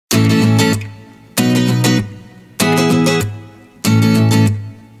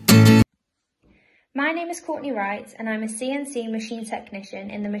My name is Courtney Wright and I'm a CNC Machine Technician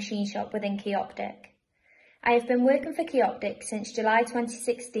in the machine shop within Qioptic. I have been working for Qioptic since July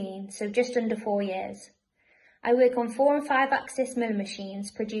 2016, so just under 4 years. I work on 4 and 5 axis milling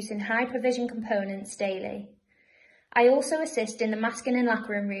machines producing high precision components daily. I also assist in the masking and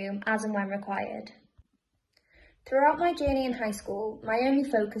lacquering room as and when required. Throughout my journey in high school, my only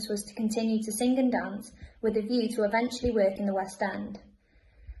focus was to continue to sing and dance with a view to eventually work in the West End.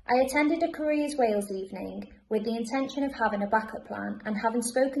 I attended a Careers Wales evening with the intention of having a backup plan, and having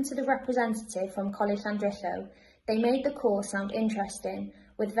spoken to the representative from College Llandrillo, they made the course sound interesting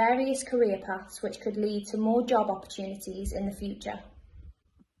with various career paths which could lead to more job opportunities in the future.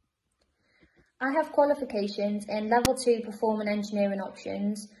 I have qualifications in Level 2 Performing Engineering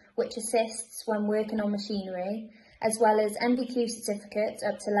Options, which assists when working on machinery, as well as MVQ certificates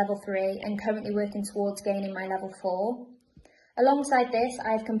up to Level 3 and currently working towards gaining my Level 4. Alongside this,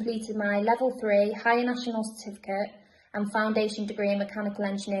 I have completed my Level 3 Higher National Certificate and Foundation degree in Mechanical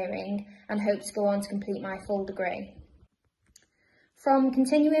Engineering, and hope to go on to complete my full degree. From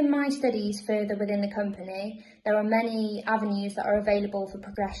continuing my studies further within the company, there are many avenues that are available for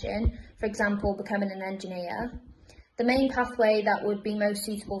progression, for example, becoming an engineer. The main pathway that would be most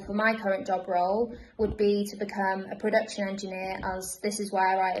suitable for my current job role would be to become a production engineer, as this is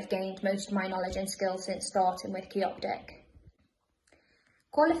where I have gained most of my knowledge and skills since starting with Qioptic.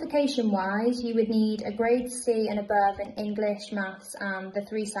 Qualification-wise, you would need a grade C and above in English, Maths and the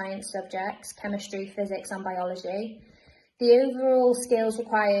 3 science subjects, chemistry, physics and biology. The overall skills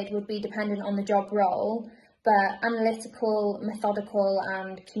required would be dependent on the job role, but analytical, methodical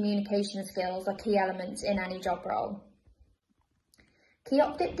and communication skills are key elements in any job role.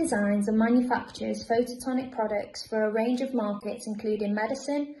 Qioptic designs and manufactures photonic products for a range of markets including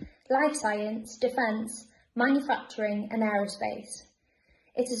medicine, life science, defence, manufacturing and aerospace.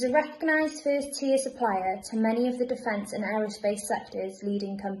 It is a recognised first-tier supplier to many of the defence and aerospace sector's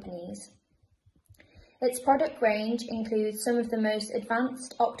leading companies. Its product range includes some of the most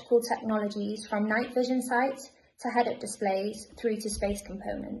advanced optical technologies, from night vision sights to head-up displays through to space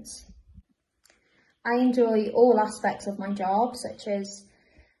components. I enjoy all aspects of my job, such as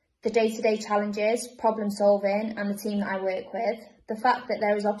the day-to-day challenges, problem solving and the team that I work with. The fact that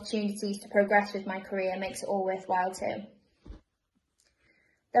there is opportunities to progress with my career makes it all worthwhile too.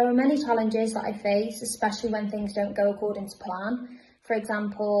 There are many challenges that I face, especially when things don't go according to plan. For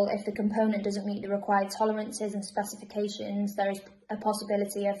example, if the component doesn't meet the required tolerances and specifications, there is a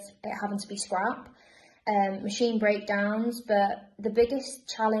possibility of it having to be scrapped. Machine breakdowns, but the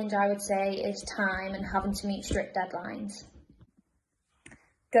biggest challenge I would say is time and having to meet strict deadlines.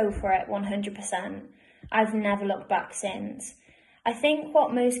 Go for it, 100%. I've never looked back since. I think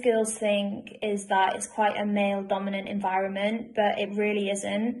what most girls think is that it's quite a male-dominant environment, but it really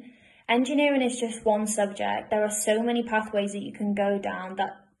isn't. Engineering is just one subject. There are so many pathways that you can go down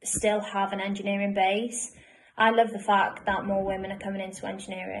that still have an engineering base. I love the fact that more women are coming into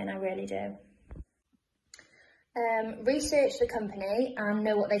engineering, I really do. Research the company and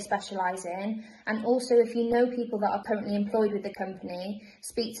know what they specialise in, and also if you know people that are currently employed with the company,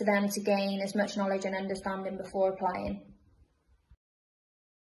 speak to them to gain as much knowledge and understanding before applying.